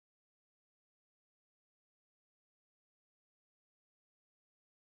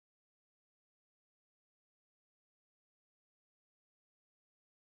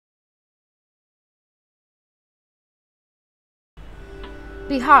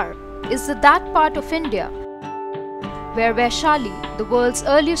Bihar is that part of India where Vaishali, the world's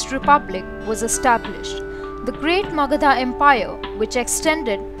earliest republic, was established. The great Magadha Empire, which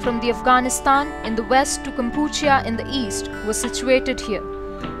extended from the Afghanistan in the west to Kampuchea in the east, was situated here.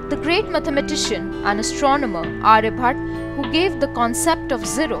 The great mathematician and astronomer Aryabhatta, who gave the concept of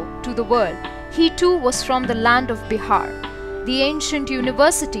zero to the world, he too was from the land of Bihar. The ancient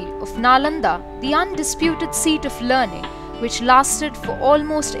university of Nalanda, the undisputed seat of learning, which lasted for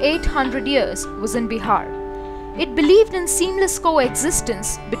almost 800 years, was in Bihar. It believed in seamless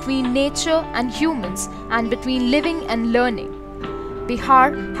coexistence between nature and humans and between living and learning.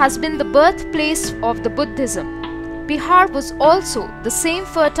 Bihar has been the birthplace of the Buddhism. Bihar was also the same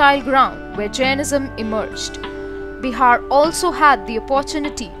fertile ground where Jainism emerged. Bihar also had the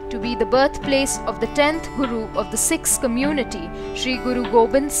opportunity to be the birthplace of the 10th Guru of the Sikh community, Sri Guru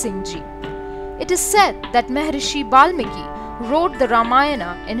Gobind Singh Ji. It is said that Maharishi Valmiki wrote the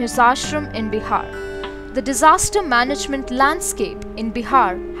Ramayana in his ashram in Bihar. The disaster management landscape in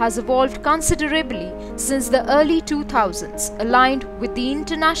Bihar has evolved considerably since the early 2000s, aligned with the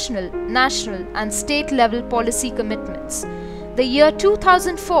international, national and state level policy commitments. The year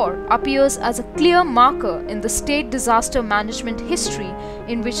 2004 appears as a clear marker in the state disaster management history,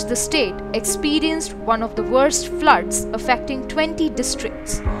 in which the state experienced one of the worst floods affecting 20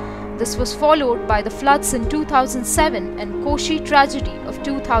 districts. This was followed by the floods in 2007 and Koshi tragedy of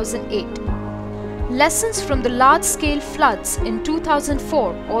 2008. Lessons from the large-scale floods in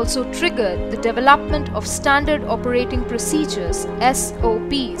 2004 also triggered the development of Standard Operating Procedures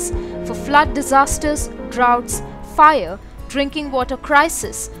 (SOPs) for flood disasters, droughts, fire, drinking water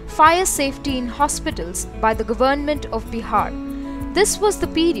crisis, fire safety in hospitals by the government of Bihar. This was the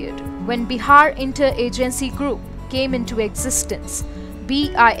period when Bihar Inter-Agency Group came into existence.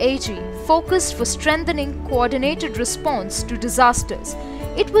 BIAG focused for strengthening coordinated response to disasters.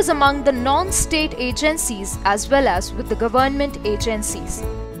 It was among the non-state agencies as well as with the government agencies.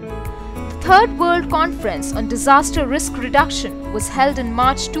 The Third World Conference on Disaster Risk Reduction was held in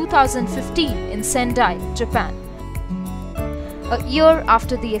March 2015 in Sendai, Japan. A year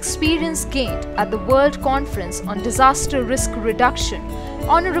after the experience gained at the World Conference on Disaster Risk Reduction,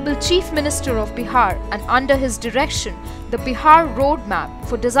 Honorable Chief Minister of Bihar, and under his direction, the Bihar Roadmap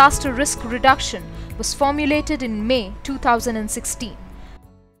for Disaster Risk Reduction was formulated in May 2016.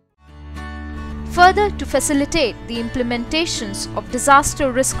 Further, to facilitate the implementations of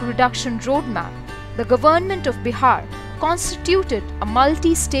Disaster Risk Reduction Roadmap, the Government of Bihar constituted a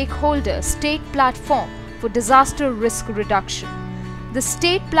multi-stakeholder state platform for disaster risk reduction. The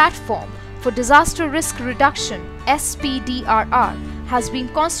State Platform for Disaster Risk Reduction (SPDRR) has been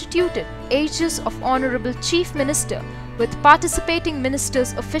constituted aegis of Honorable Chief Minister with participating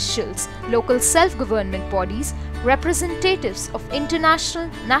ministers, officials, local self-government bodies, representatives of international,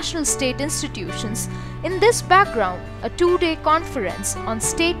 national state institutions. In this background, a two-day conference on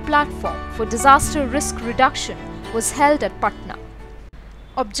State Platform for Disaster Risk Reduction was held at Patna.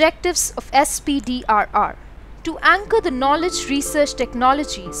 Objectives of SPDRR: to anchor the knowledge research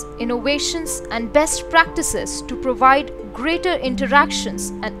technologies, innovations and best practices to provide greater interactions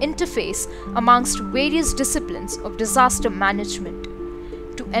and interface amongst various disciplines of disaster management.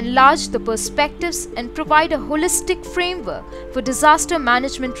 To enlarge the perspectives and provide a holistic framework for disaster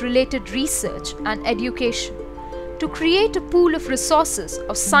management related research and education. To create a pool of resources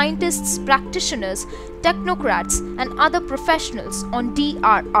of scientists, practitioners, technocrats and other professionals on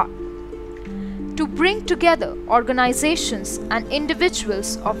DRR. To bring together organizations and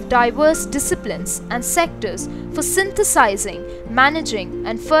individuals of diverse disciplines and sectors for synthesizing, managing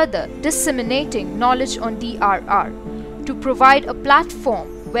and further disseminating knowledge on DRR. To provide a platform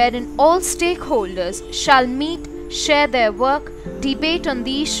wherein all stakeholders shall meet, share their work, debate on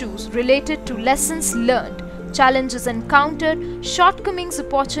the issues related to lessons learned, challenges encountered, shortcomings,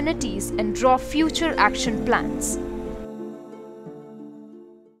 opportunities and draw future action plans.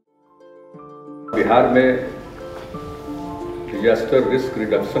 Bihar में disaster risk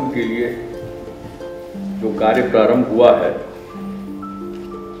reduction के लिए जो कार्य प्रारंभ हुआ है,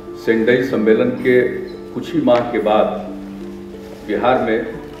 सेंडई सम्मेलन के कुछ ही माह के बाद बिहार में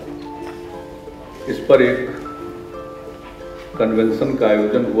इस पर एक कन्वेंशन का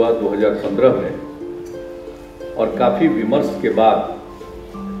आयोजन हुआ 2015 में और काफ़ी विमर्श के बाद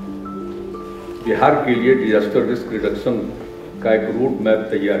बिहार के लिए डिजास्टर रिस्क रिडक्शन का एक रोड मैप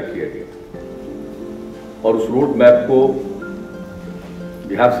तैयार किया गया और उस रोड मैप को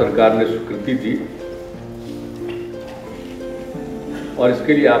बिहार सरकार ने स्वीकृति दी और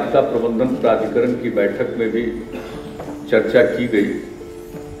इसके लिए आपदा प्रबंधन प्राधिकरण की बैठक में भी चर्चा की गई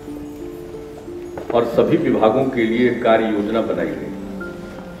और सभी विभागों के लिए कार्य योजना बनाई गई।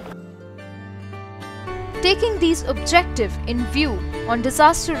 Taking these objectives in view on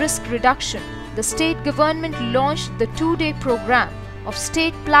disaster risk reduction, the state government launched the 2-day program of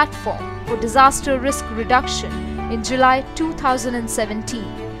State Platform for Disaster Risk Reduction in July 2017,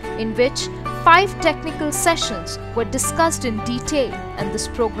 in which 5 technical sessions were discussed in detail, and this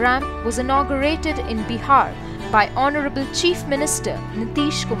program was inaugurated in Bihar by Honorable Chief Minister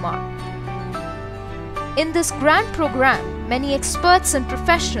Nitish Kumar. In this grand program, many experts and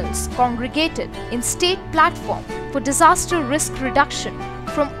professionals congregated in State Platform for Disaster Risk Reduction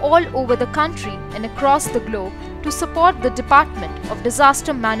from all over the country and across the globe to support the Department of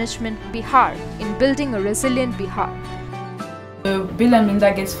Disaster Management Bihar in building a resilient Bihar. The Bill and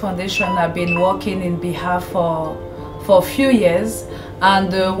Melinda Gates Foundation have been working in Bihar for a few years,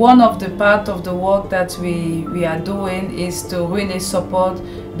 and one of the part of the work that we are doing is to really support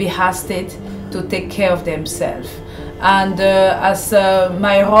Bihar State to take care of themselves. And as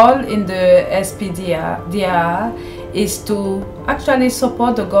my role in the SPDRR is to actually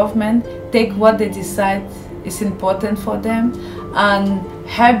support the government, take what they decide is important for them, and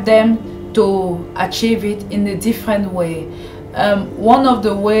help them to achieve it in a different way. One of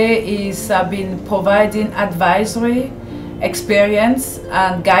the ways is I've been providing advisory, experience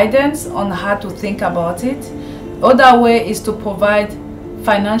and guidance on how to think about it. Other way is to provide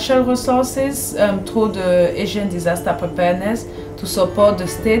financial resources through the Asian Disaster Preparedness to support the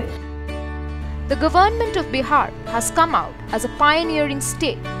state. The government of Bihar has come out as a pioneering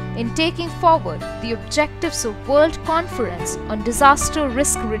state in taking forward the objectives of World Conference on Disaster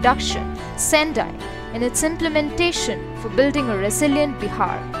Risk Reduction, Sendai, in its implementation for building a resilient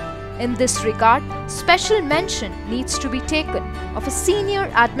Bihar. In this regard, special mention needs to be taken of a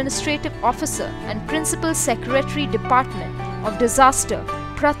senior administrative officer and principal secretary Department of Disaster,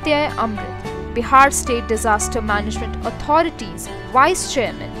 Pratyay Amrit, Bihar State Disaster Management Authority's Vice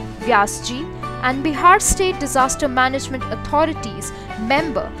Chairman, Vyasji, and Bihar State Disaster Management Authority's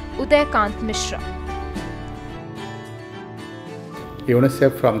member, Udaykant Mishra.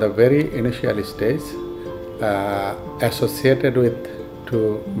 UNICEF from the very initial stage associated with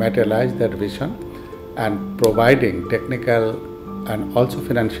to materialize that vision and providing technical and also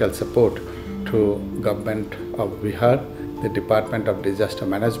financial support to Government of Bihar, the Department of Disaster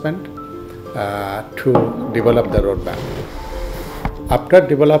Management, to develop the roadmap. After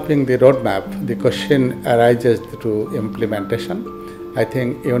developing the roadmap, the question arises to implementation. I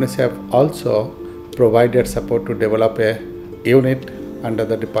think UNICEF also provided support to develop a unit under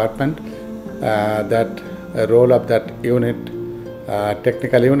the department. That role of that unit,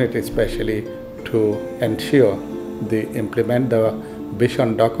 technical unit especially, to ensure they implement the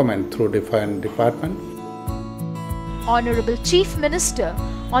vision document through different departments. Honorable Chief Minister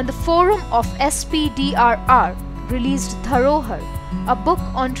on the forum of SPDRR released Dharohar, a book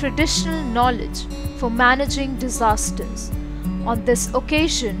on traditional knowledge for managing disasters. On this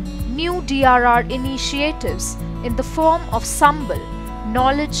occasion, new DRR initiatives in the form of Sambal,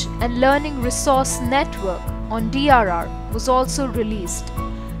 Knowledge and Learning Resource Network on DRR was also released.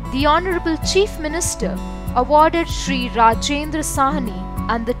 The Honorable Chief Minister awarded Shri Rajendra Sahni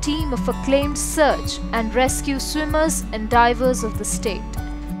and the team of acclaimed search and rescue swimmers and divers of the state.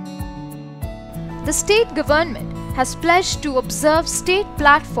 The state government has pledged to observe State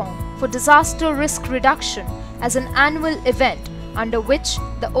Platform for Disaster Risk Reduction as an annual event under which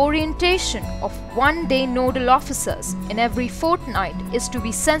the orientation of one-day nodal officers in every fortnight is to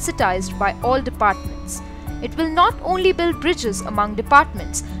be sensitized by all departments. It will not only build bridges among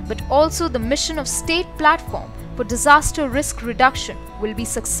departments, but also the mission of State Platform for Disaster Risk Reduction will be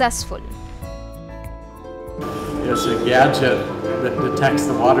successful. There's a gadget that detects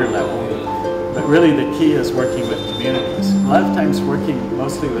the water level, but really the key is working with communities. A lot of times working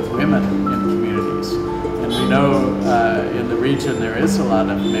mostly with women in communities. And we know in the region there is a lot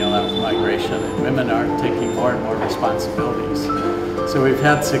of male out-migration, and women are taking more and more responsibilities. So we've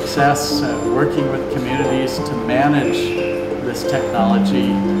had success working with communities to manage this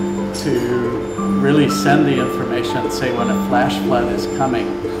technology, to really send the information, say when a flash flood is coming,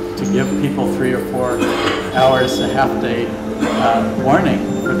 to give people 3 or 4 hours, a half-day warning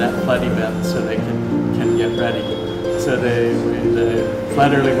for that flood event so they can get ready. So the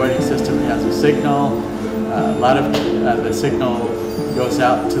flood early warning system has a signal. A lot of the signal goes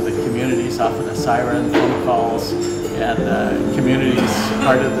out to the communities, often a siren, phone calls, and communities,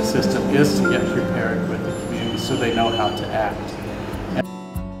 part of the system is to get prepared with the community so they know how to act.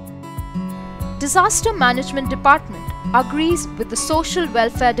 Disaster Management Department agrees with the Social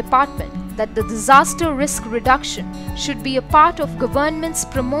Welfare Department that the disaster risk reduction should be a part of government's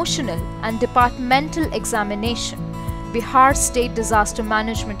promotional and departmental examination. Bihar State Disaster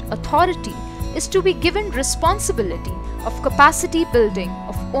Management Authority is to be given responsibility of capacity building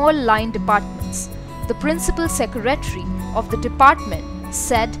of all line departments. The Principal Secretary of the department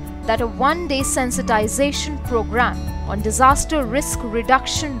said that a one-day sensitization program on disaster risk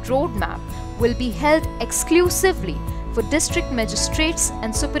reduction roadmap will be held exclusively for district magistrates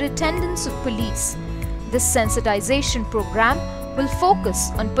and superintendents of police. This sensitization program will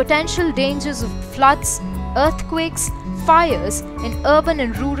focus on potential dangers of floods, earthquakes, fires in urban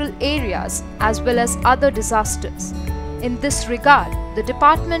and rural areas as well as other disasters. In this regard, the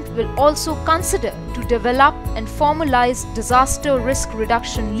department will also consider to develop and formalize disaster risk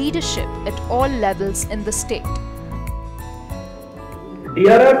reduction leadership at all levels in the state.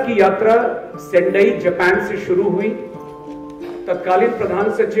 DRR की यात्रा सेंडई Japan से शुरू हुई। तत्कालीन प्रधान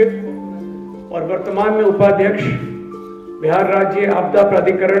सचिव और वर्तमान में उपाध्यक्ष बिहार राज्य आपदा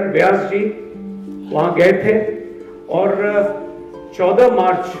प्राधिकरण व्यास जी वहां गए थे और 14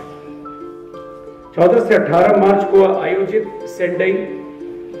 से 18 मार्च को आयोजित सेंडई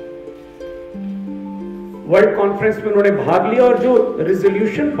वर्ल्ड कॉन्फ्रेंस में उन्होंने भाग लिया और जो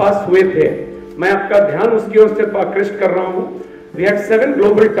रेजोल्यूशन पास हुए थे, मैं आपका ध्यान उसकी ओर से आकृष्ट कर रहा हूं। We had 7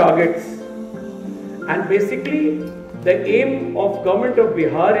 global targets, and basically the aim of Govt of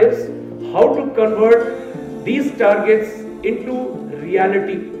Bihar is how to convert these targets into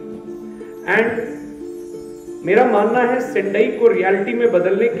reality. And मेरा मानना है सेंडई को रियलिटी में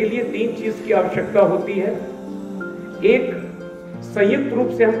बदलने के लिए 3 चीज की आवश्यकता होती है। एक, संयुक्त रूप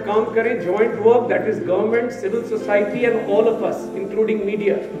से हम काम करें, joint work, that is government, civil society and all of us including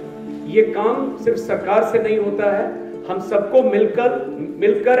media. ये काम सिर्फ सरकार से नहीं होता है, हम सबको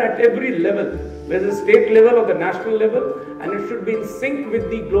मिलकर at every level, whether state level or the national level, and it should be in sync with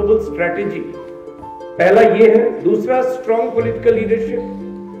the global strategy. पहला ये है। दूसरा, स्ट्रॉन्ग पॉलिटिकल लीडरशिप,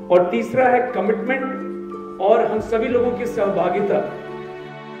 और तीसरा है कमिटमेंट और हम सभी लोगों की सहभागिता।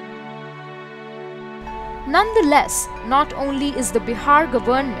 Nonetheless, not only is the Bihar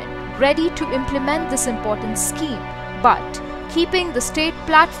government ready to implement this important scheme, but keeping the state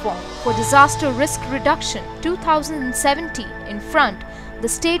platform for disaster risk reduction 2070 in front, the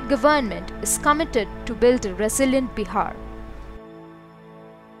state government is committed to build a resilient Bihar.